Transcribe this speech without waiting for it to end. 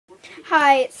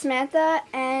Hi, it's Samantha,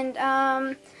 and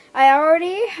I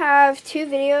already have 2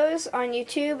 videos on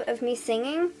YouTube of me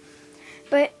singing,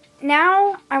 but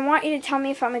now I want you to tell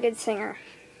me if I'm a good singer.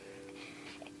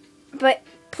 But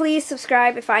please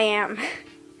subscribe if I am,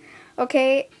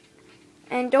 okay?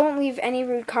 And don't leave any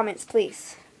rude comments,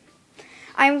 please.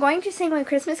 I'm going to sing When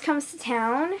Christmas Comes to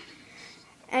Town,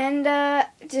 and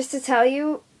just to tell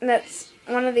you, that's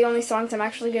one of the only songs I'm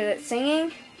actually good at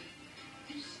singing.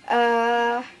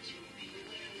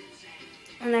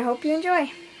 And I hope you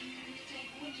enjoy.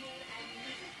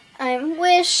 I'm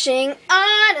wishing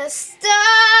on a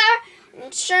star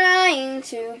and trying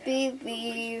to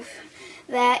believe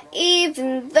that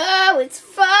even though it's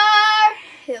far,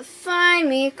 he'll find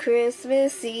me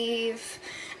Christmas Eve.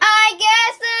 I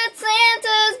guess that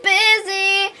Santa's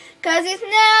busy 'cause he's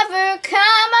never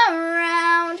come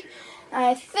around.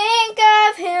 I think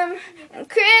of him when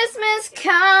Christmas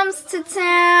comes to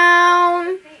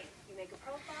town.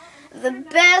 The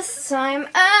best time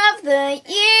of the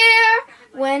year,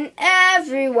 when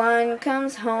everyone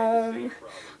comes home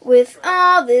with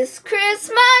all this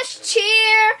Christmas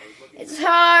cheer. It's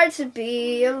hard to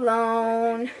be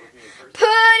alone,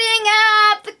 putting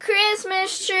up the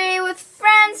Christmas tree with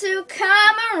friends who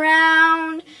come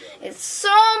around. It's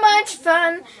so much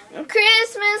fun when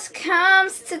Christmas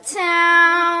comes to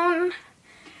town.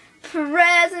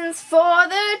 Presents for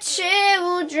the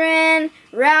children,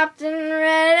 wrapped in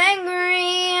red and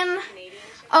green.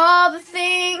 All the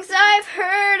things I've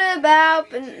heard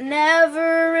about but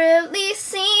never really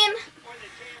seen.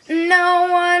 No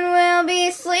one will be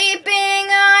sleeping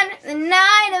on the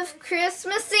night of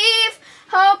Christmas Eve,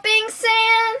 hoping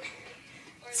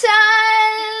Santa's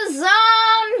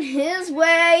on his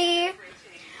way.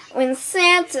 When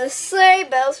Santa's sleigh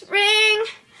bells ring,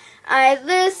 I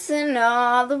listen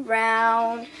all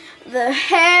around. The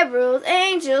herald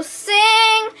angels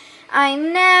sing, I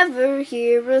never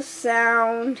hear a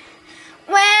sound.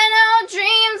 When all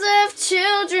dreams of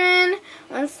children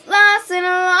once lost and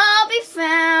will all be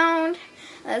found.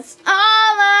 That's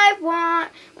all I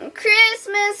want when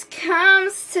Christmas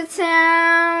comes to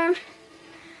town.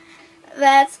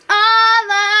 That's all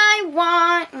I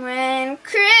want when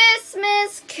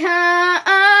Christmas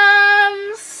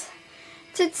comes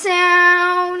to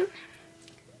town.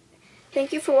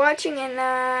 Thank you for watching, and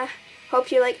hope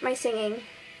you like my singing.